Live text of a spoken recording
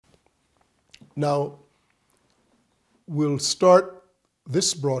Now, we'll start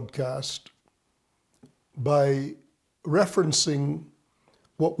this broadcast by referencing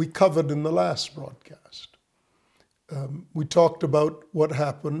what we covered in the last broadcast. We talked about what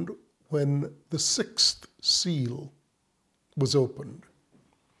happened when the sixth seal was opened,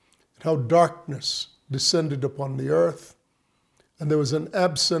 and how darkness descended upon the earth, and there was an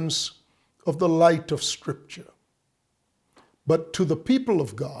absence of the light of Scripture. But to the people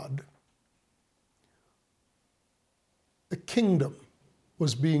of God, a kingdom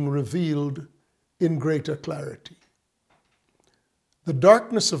was being revealed in greater clarity. The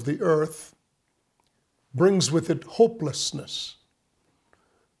darkness of the earth brings with it hopelessness.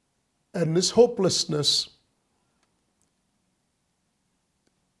 And this hopelessness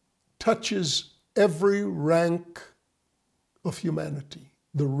touches every rank of humanity,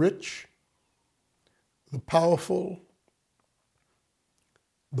 the rich, the powerful,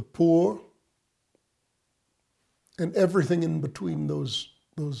 the poor, and everything in between those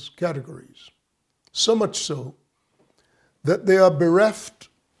categories. So much so that they are bereft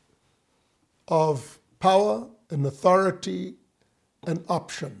of power and authority and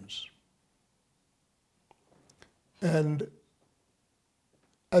options. And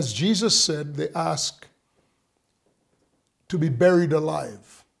as Jesus said, they ask to be buried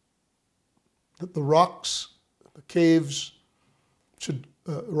alive, that the rocks, the caves,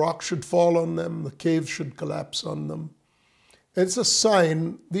 rocks should fall on them, the caves should collapse on them. It's a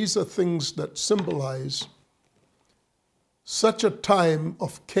sign, these are things that symbolize such a time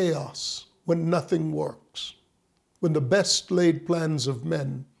of chaos when nothing works, when the best laid plans of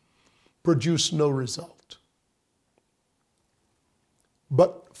men produce no result.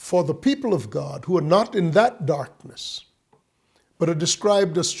 But for the people of God who are not in that darkness, but are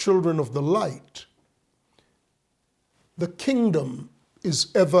described as children of the light, the kingdom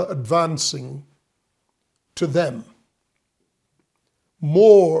is ever advancing to them.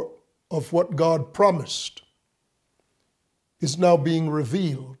 More of what God promised is now being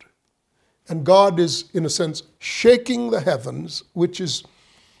revealed. And God is, in a sense, shaking the heavens, which is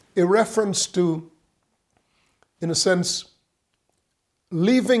a reference to, in a sense,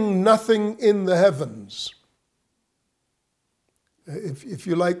 leaving nothing in the heavens. If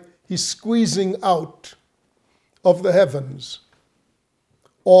you like, he's squeezing out of the heavens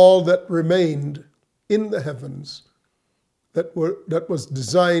all that remained in the heavens that was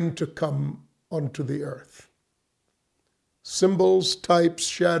designed to come onto the earth. Symbols, types,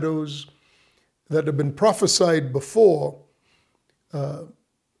 shadows that have been prophesied before, but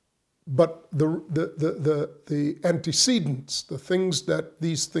the antecedents, the things that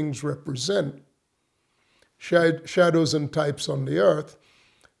these things represent, shadows and types on the earth,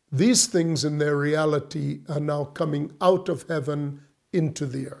 these things in their reality are now coming out of heaven into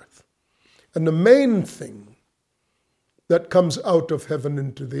the earth. And the main thing that comes out of heaven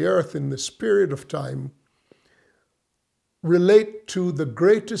into the earth in this period of time relate to the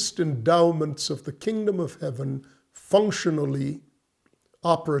greatest endowments of the kingdom of heaven functionally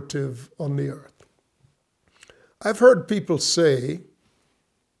operative on the earth. I've heard people say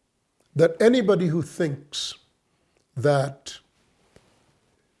that anybody who thinks that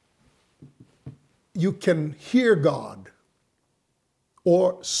you can hear God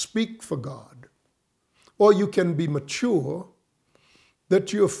or speak for God, or you can be mature,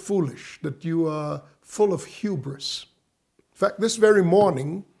 that you're foolish, that you are full of hubris. In fact, this very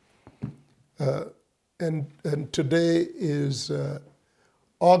morning, and today is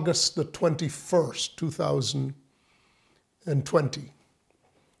August the 21st, 2020.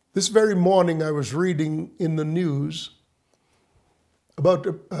 This very morning I was reading in the news about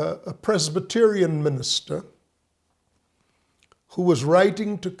a Presbyterian minister who was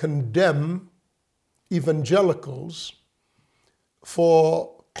writing to condemn evangelicals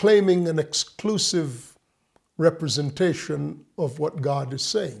for claiming an exclusive representation of what God is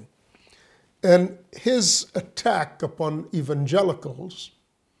saying. And his attack upon evangelicals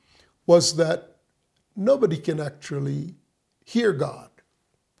was that nobody can actually hear God,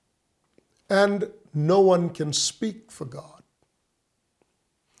 and no one can speak for God.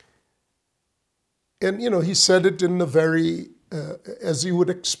 And, he said it in the very, as you would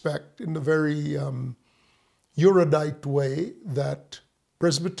expect, in the very erudite way that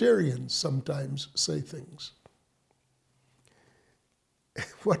Presbyterians sometimes say things.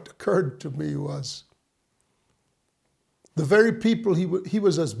 What occurred to me was the very people he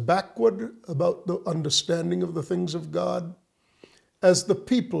was as backward about the understanding of the things of God as the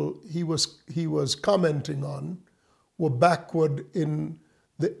people he was commenting on were backward in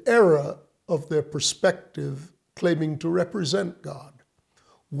the era of their perspective claiming to represent God.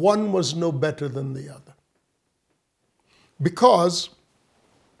 one was no better than the other. Because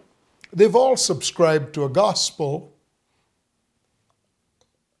they've all subscribed to a gospel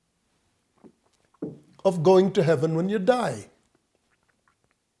of going to heaven when you die.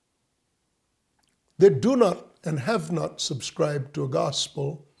 They do not and have not subscribed to a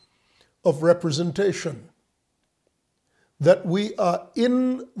gospel of representation, that we are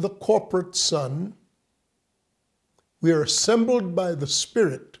in the corporate Son, we are assembled by the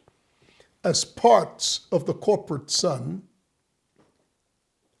Spirit as parts of the corporate Son,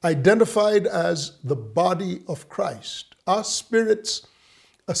 identified as the body of Christ. Our spirits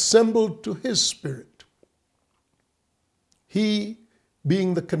assembled to his Spirit. He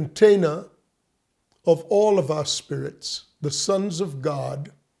being the container of all of our spirits, the sons of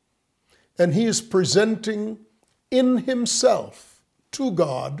God, and he is presenting in himself to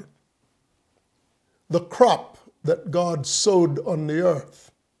God the crop that God sowed on the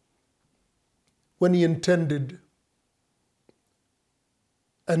earth when he intended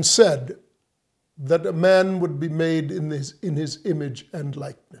and said that a man would be made in his image and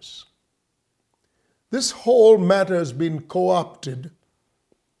likeness. This whole matter has been co-opted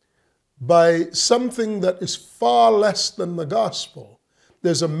by something that is far less than the gospel.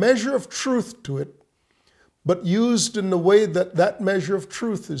 There's a measure of truth to it, but used in the way that that measure of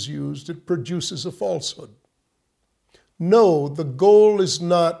truth is used, it produces a falsehood. No, the goal is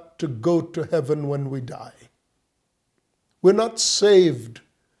not to go to heaven when we die. We're not saved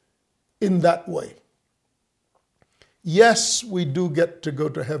in that way. Yes, we do get to go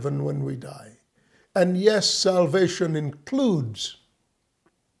to heaven when we die. And yes, salvation includes,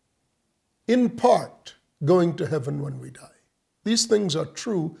 in part, going to heaven when we die. These things are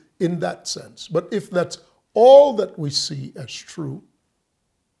true in that sense. But if that's all that we see as true,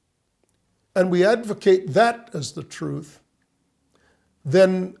 and we advocate that as the truth,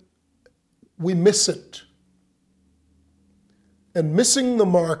 then we miss it. And missing the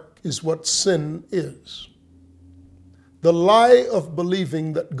mark is what sin is. The lie of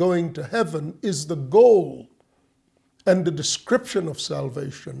believing that going to heaven is the goal and the description of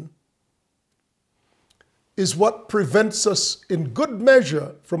salvation is what prevents us in good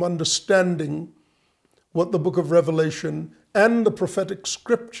measure from understanding what the book of Revelation and the prophetic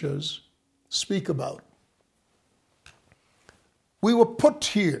scriptures speak about. We were put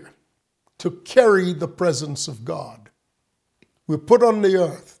here to carry the presence of God. We're put on the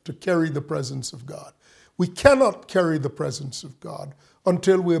earth to carry the presence of God. We cannot carry the presence of God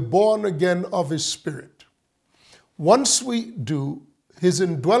until we're born again of his Spirit. Once we do, his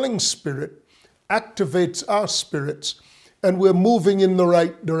indwelling Spirit activates our spirits and we're moving in the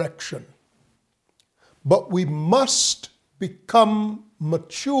right direction. But we must become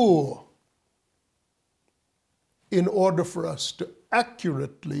mature in order for us to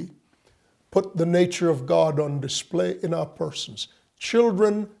accurately put the nature of God on display in our persons.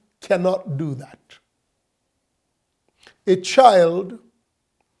 Children cannot do that. A child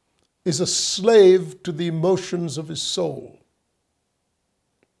is a slave to the emotions of his soul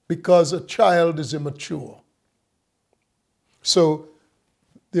because a child is immature. So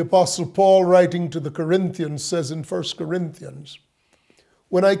the Apostle Paul, writing to the Corinthians, says in 1 Corinthians,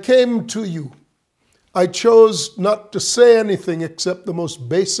 "When I came to you, I chose not to say anything except the most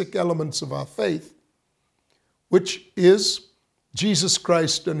basic elements of our faith, which is Jesus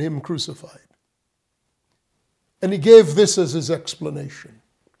Christ and him crucified." And he gave this as his explanation.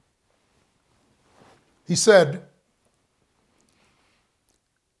 He said,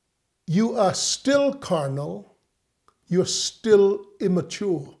 "You are still carnal, you're still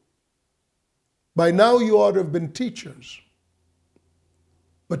immature. By now you ought to have been teachers,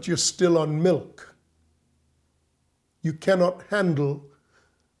 but you're still on milk. You cannot handle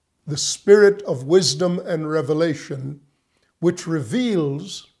the spirit of wisdom and revelation which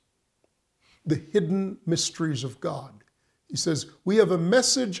reveals the hidden mysteries of God." He says, we have a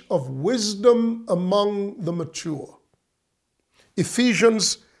message of wisdom among the mature.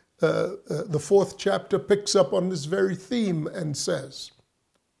 Ephesians, the 4th chapter, picks up on this very theme and says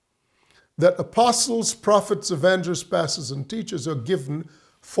that apostles, prophets, evangelists, pastors, and teachers are given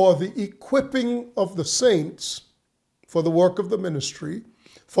for the equipping of the saints, for the work of the ministry,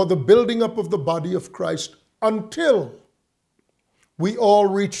 for the building up of the body of Christ, until we all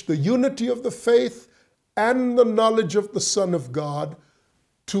reach the unity of the faith and the knowledge of the Son of God,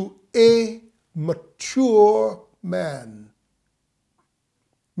 to a mature man,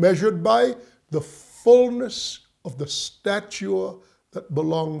 measured by the fullness of the stature that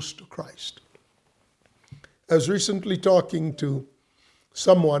belongs to Christ. I was recently talking to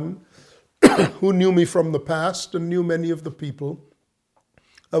someone who knew me from the past and knew many of the people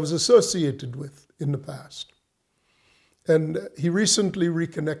I was associated with in the past. And he recently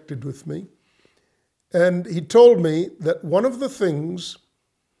reconnected with me. And he told me that one of the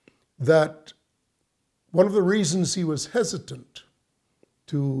reasons he was hesitant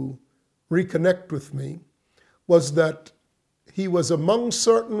to reconnect with me was that he was among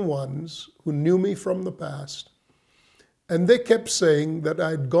certain ones who knew me from the past, and they kept saying that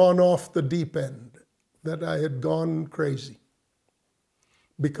I'd gone off the deep end, that I had gone crazy,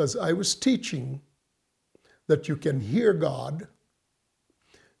 because I was teaching that you can hear God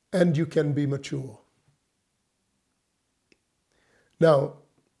and you can be mature. Now,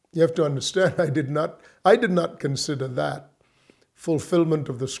 you have to understand, I did not consider that fulfillment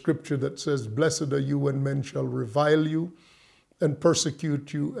of the scripture that says, "Blessed are you when men shall revile you and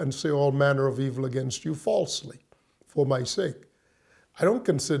persecute you and say all manner of evil against you falsely for my sake." I don't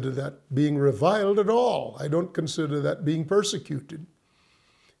consider that being reviled at all. I don't consider that being persecuted.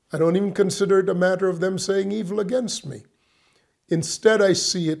 I don't even consider it a matter of them saying evil against me. Instead, I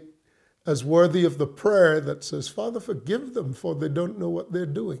see it as worthy of the prayer that says, "Father, forgive them, for they don't know what they're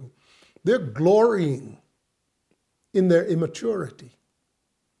doing." They're glorying in their immaturity,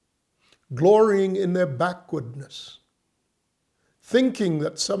 glorying in their backwardness, thinking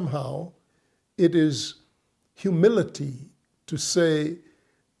that somehow it is humility to say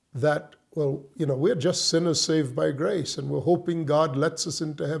that, well, we're just sinners saved by grace and we're hoping God lets us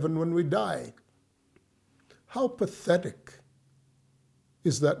into heaven when we die. How pathetic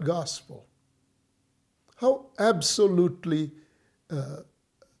is that gospel? How absolutely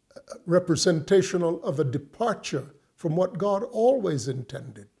representational of a departure from what God always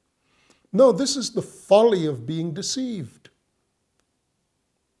intended. No, this is the folly of being deceived.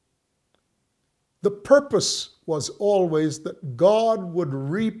 The purpose was always that God would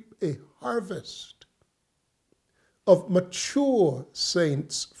reap a harvest of mature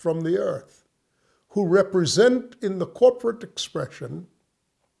saints from the earth who represent in the corporate expression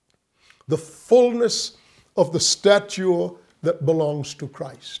the fullness of the stature that belongs to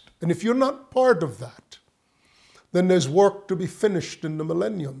Christ. And if you're not part of that, then there's work to be finished in the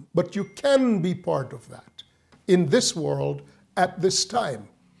millennium. But you can be part of that in this world at this time.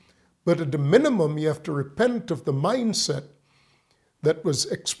 But at the minimum, you have to repent of the mindset that was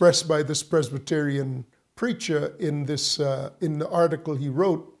expressed by this Presbyterian preacher in the article he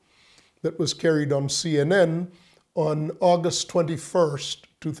wrote that was carried on CNN on August 21st,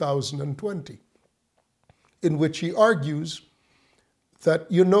 2020, in which he argues that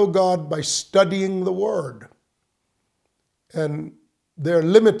you know God by studying the Word. And there are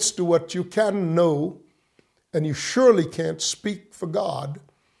limits to what you can know, and you surely can't speak for God,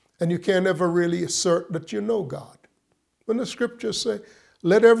 and you can't ever really assert that you know God. When the scriptures say,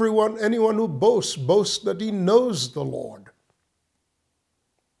 "Let anyone who boasts, boast that he knows the Lord."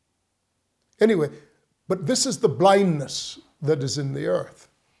 Anyway, but this is the blindness that is in the earth.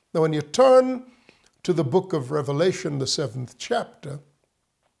 Now, when you turn to the book of Revelation, the 7th chapter,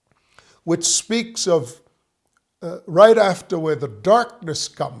 which speaks of right after where the darkness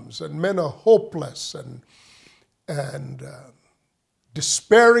comes and men are hopeless and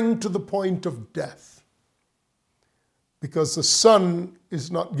despairing to the point of death because the sun is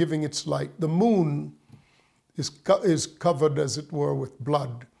not giving its light. The moon is covered, as it were, with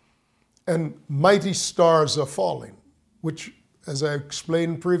blood, and mighty stars are falling, which, as I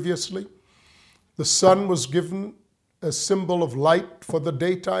explained previously, the sun was given a symbol of light for the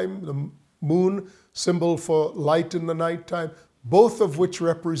daytime, the moon symbol for light in the nighttime, both of which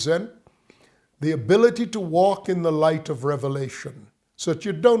represent the ability to walk in the light of revelation so that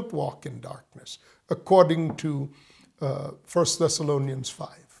you don't walk in darkness, according to 1 Thessalonians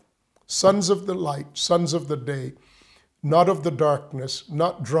 5. Sons of the light, sons of the day, not of the darkness,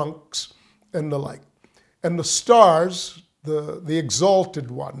 not drunks, and the like. And the stars, the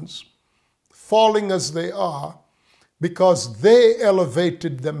exalted ones, falling as they are, because they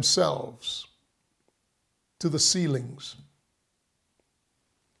elevated themselves to the ceilings.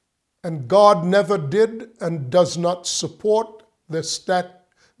 And God never did and does not support their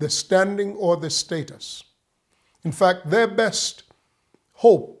standing or their status. In fact, their best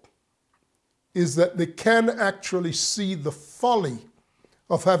hope is that they can actually see the folly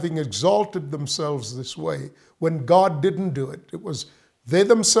of having exalted themselves this way when God didn't do it. It was they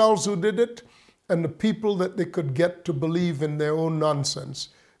themselves who did it, and the people that they could get to believe in their own nonsense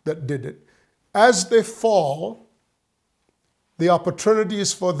that did it. As they fall, the opportunity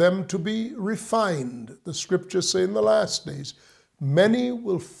is for them to be refined. The scriptures say in the last days, many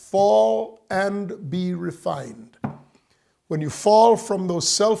will fall and be refined. When you fall from those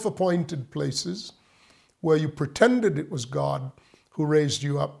self-appointed places where you pretended it was God, who raised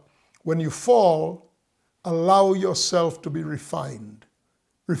you up. When you fall, allow yourself to be refined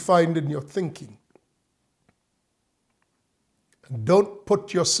in your thinking. And don't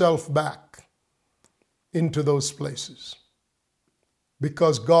put yourself back into those places,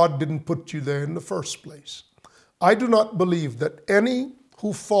 because God didn't put you there in the first place. I do not believe that any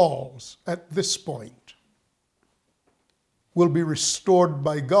who falls at this point will be restored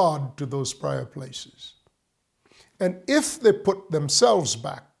by God to those prior places. And if they put themselves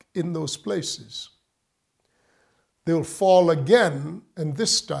back in those places, they will fall again, and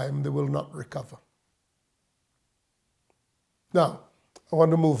this time they will not recover. Now, I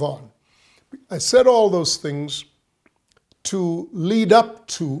want to move on. I said all those things to lead up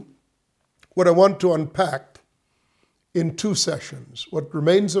to what I want to unpack in 2 sessions, what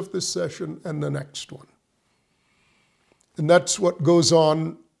remains of this session and the next one. And that's what goes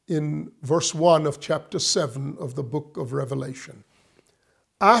on in verse 1 of chapter 7 of the book of Revelation.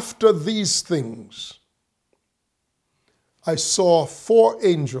 After these things, I saw 4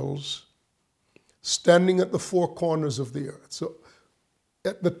 angels standing at the 4 corners of the earth. So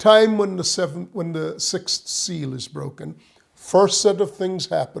at the time when the 6th seal is broken, first set of things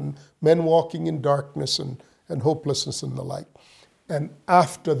happen, men walking in darkness and hopelessness and the like. And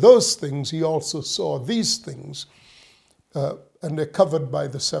after those things, he also saw these things, and they're covered by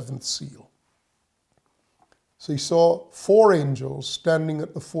the 7th seal. So he saw 4 angels standing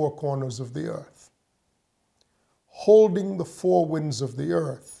at the 4 corners of the earth, holding the 4 winds of the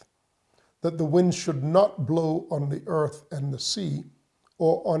earth, that the wind should not blow on the earth and the sea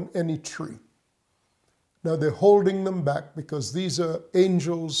or on any tree. Now they're holding them back because these are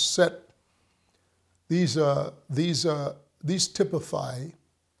angels set. These typify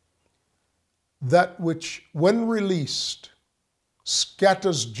that which, when released,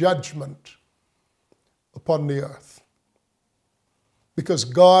 scatters judgment upon the earth. Because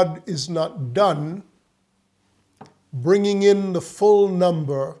God is not done bringing in the full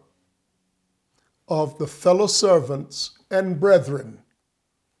number of the fellow servants and brethren.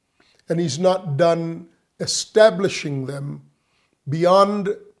 And he's not done establishing them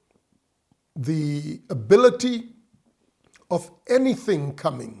beyond the ability of anything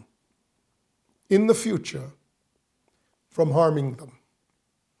coming in the future from harming them.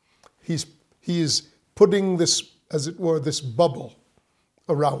 He is putting this, as it were, this bubble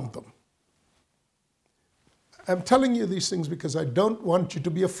around them. I'm telling you these things because I don't want you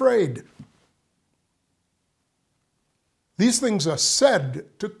to be afraid. These things are said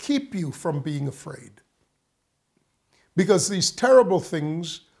to keep you from being afraid. Because these terrible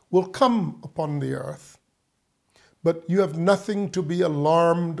things will come upon the earth, but you have nothing to be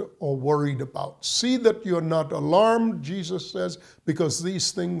alarmed or worried about. See that you're not alarmed, Jesus says, because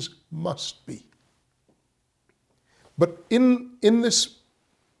these things must be. But in this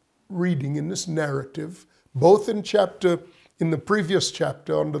reading, in this narrative, both in the previous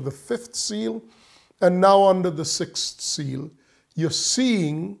chapter under the 5th seal and now under the 6th seal, you're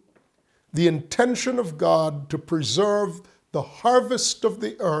seeing the intention of God to preserve the harvest of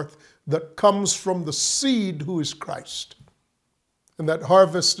the earth that comes from the seed who is Christ. And that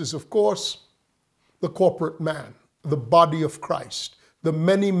harvest is, of course, the corporate man, the body of Christ, the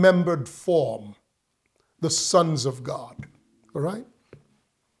many-membered form, the sons of God. All right?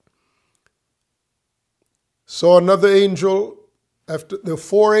 So another angel, after the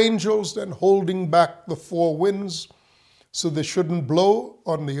 4 angels then holding back the 4 winds so they shouldn't blow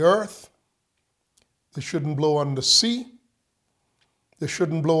on the earth, they shouldn't blow on the sea, they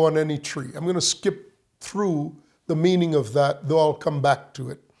shouldn't blow on any tree. I'm going to skip through the meaning of that, though I'll come back to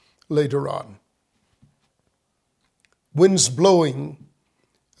it later on. Winds blowing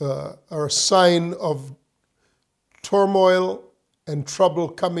are a sign of turmoil and trouble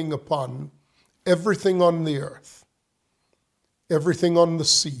coming upon everything on the earth, everything on the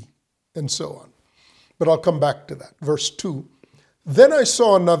sea, and so on. But I'll come back to that. Verse 2, then I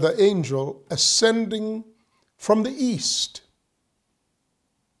saw another angel ascending from the east.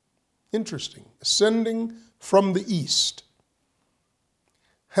 Interesting. Ascending from the east,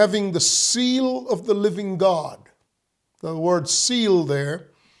 having the seal of the living God. The word seal there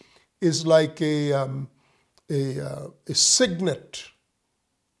is like a signet,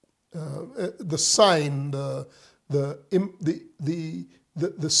 the sign, the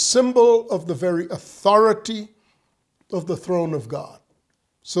symbol of the very authority of the throne of God.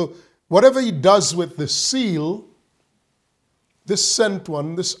 So whatever he does with the seal, this sent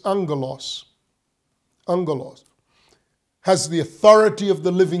one, this angelos, has the authority of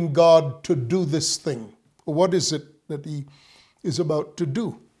the living God to do this thing. What is it that he is about to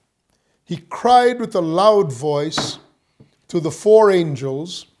do? He cried with a loud voice to the four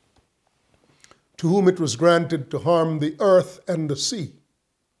angels to whom it was granted to harm the earth and the sea,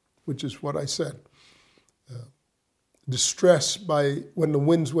 which is what I said. Distress by when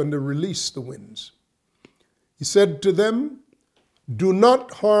they release the winds. He said to them, do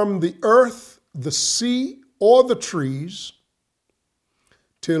not harm the earth, the sea, or the trees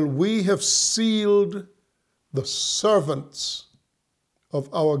till we have sealed the servants of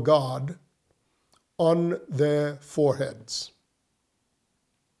our God on their foreheads.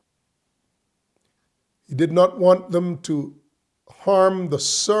 He did not want them to harm the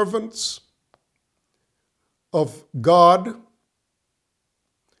servants of God,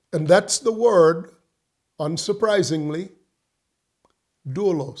 and that's the word, unsurprisingly,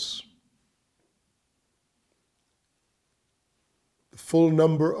 doulos. The full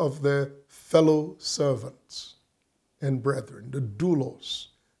number of their fellow servants and brethren, the doulos.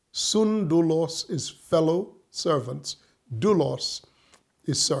 Sun doulos is fellow servants. Doulos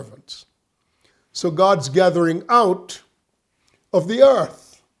is servants. So God's gathering out of the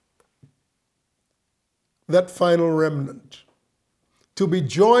earth that final remnant to be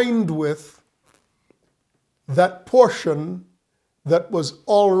joined with that portion that was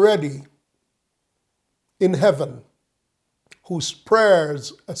already in heaven, whose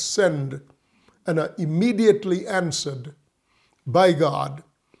prayers ascend and are immediately answered by God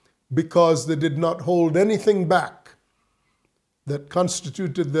because they did not hold anything back that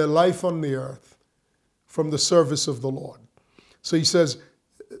constituted their life on the earth from the service of the Lord. So he says,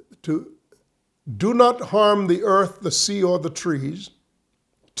 do not harm the earth, the sea, or the trees,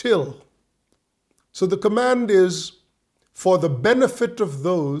 till. So the command is for the benefit of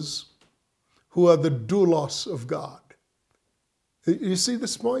those who are the doulos of God. You see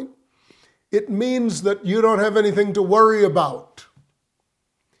this point? It means that you don't have anything to worry about,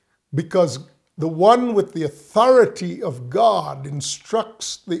 because the one with the authority of God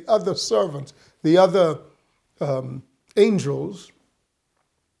instructs the other servants, the other angels,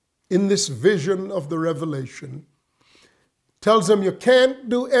 in this vision of the revelation, tells them you can't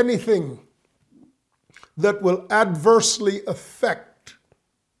do anything that will adversely affect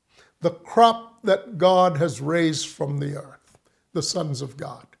the crop that God has raised from the earth, the sons of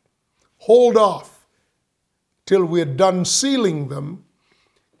God. Hold off till we're done sealing them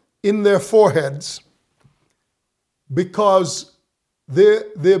in their foreheads, because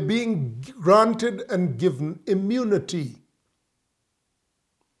they're being granted and given immunity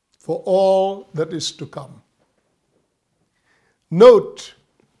for all that is to come. Note,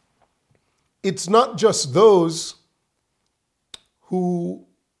 it's not just those who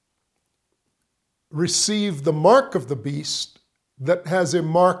receive the mark of the beast that has a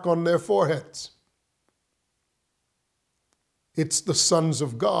mark on their foreheads. It's the sons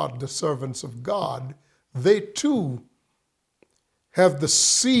of God, the servants of God. They too have the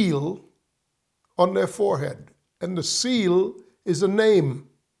seal on their forehead. And the seal is a name.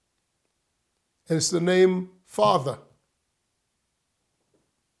 And it's the name Father.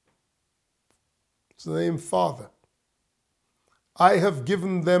 It's the name Father. I have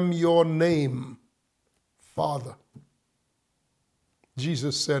given them your name, Father.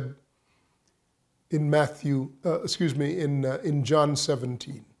 Jesus said in in John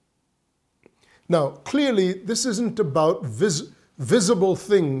 17. Now, clearly, this isn't about visible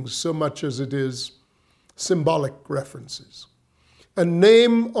things so much as it is symbolic references. A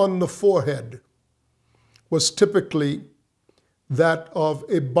name on the forehead was typically that of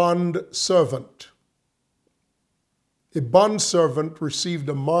a bond servant. A bond servant received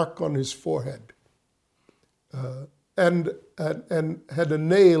a mark on his forehead and had a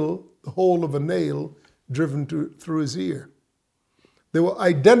nail, the hole of a nail, driven through his ear. They were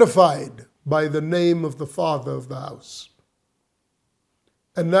identified by the name of the father of the house.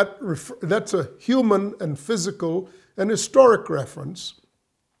 And that's a human and physical and historic reference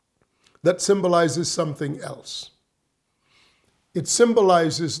that symbolizes something else. It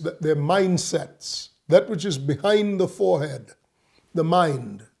symbolizes their mindsets, that which is behind the forehead, the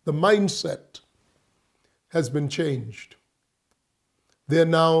mind, the mindset has been changed. They're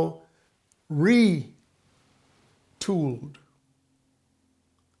now retooled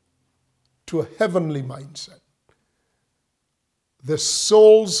to a heavenly mindset. Their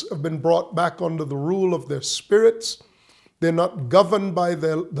souls have been brought back under the rule of their spirits. They're not governed by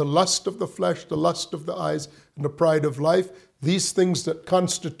the lust of the flesh, the lust of the eyes, and the pride of life. These things that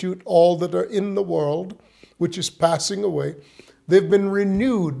constitute all that are in the world, which is passing away. They've been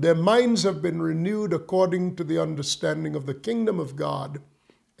renewed. Their minds have been renewed according to the understanding of the kingdom of God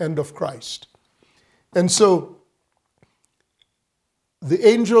and of Christ. And so the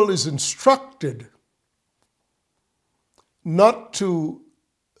angel is instructed not to,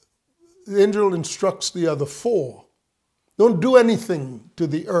 the angel instructs the other four, don't do anything to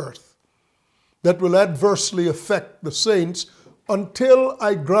the earth that will adversely affect the saints until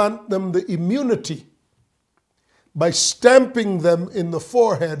I grant them the immunity by stamping them in the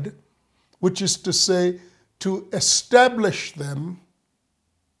forehead, which is to say, to establish them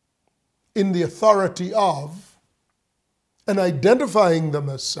in the authority of and identifying them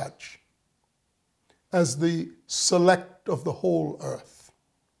as such, as the select of the whole earth.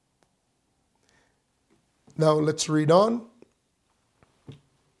 Now let's read on.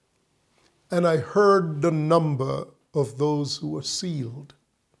 And I heard the number of those who were sealed.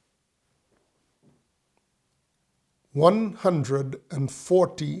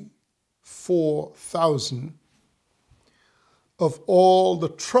 144,000 of all the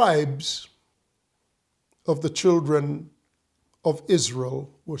tribes of the children of Israel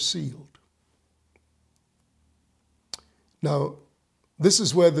were sealed. Now, this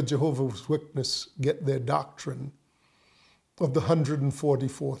is where the Jehovah's Witnesses get their doctrine of the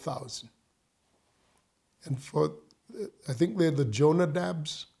 144,000. And I think they're the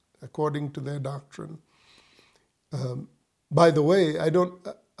Jonadabs, according to their doctrine. By the way, I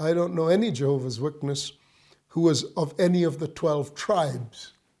don't know any Jehovah's Witness who was of any of the 12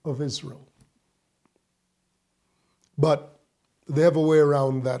 tribes of Israel. But they have a way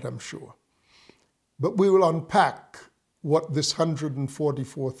around that, I'm sure. But we will unpack what this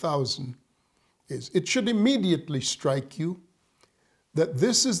 144,000 is. It should immediately strike you that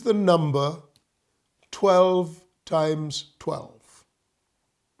this is the number 12 times 12.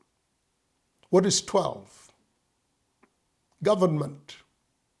 What is 12? Government.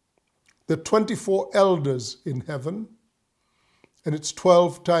 The 24 elders in heaven, and it's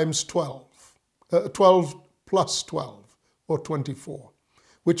 12 times 12. 12 plus 12, or 24,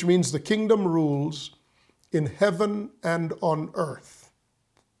 which means the kingdom rules in heaven and on earth.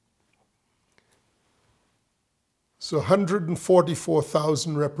 So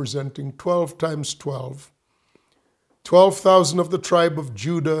 144,000 representing 12 times 12. 12,000 of the tribe of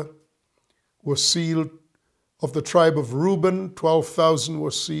Judah were sealed. Of the tribe of Reuben, 12,000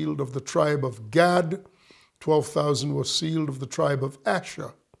 were sealed. Of the tribe of Gad, 12,000 were sealed. Of the tribe of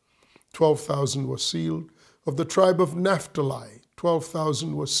Asher, 12,000 were sealed. Of the tribe of Naphtali,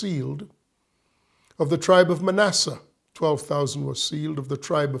 12,000 were sealed. Of the tribe of Manasseh, 12,000 were sealed. Of the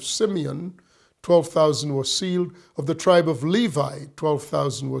tribe of Simeon, 12,000 were sealed. Of the tribe of Levi,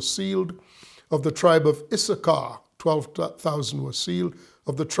 12,000 were sealed. Of the tribe of Issachar, 12,000 were sealed.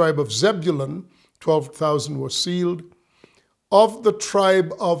 Of the tribe of Zebulun, 12,000 were sealed. Of the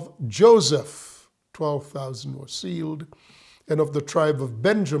tribe of Joseph, 12,000 were sealed. And of the tribe of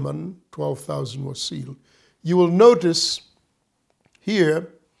Benjamin, 12,000 were sealed. You will notice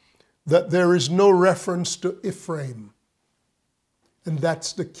here that there is no reference to Ephraim. And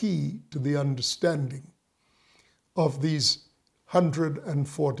that's the key to the understanding of these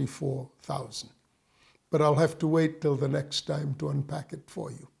 144,000. But I'll have to wait till the next time to unpack it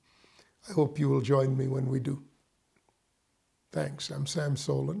for you. I hope you will join me when we do. Thanks. I'm Sam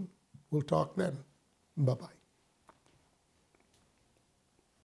Solan. We'll talk then. Bye-bye.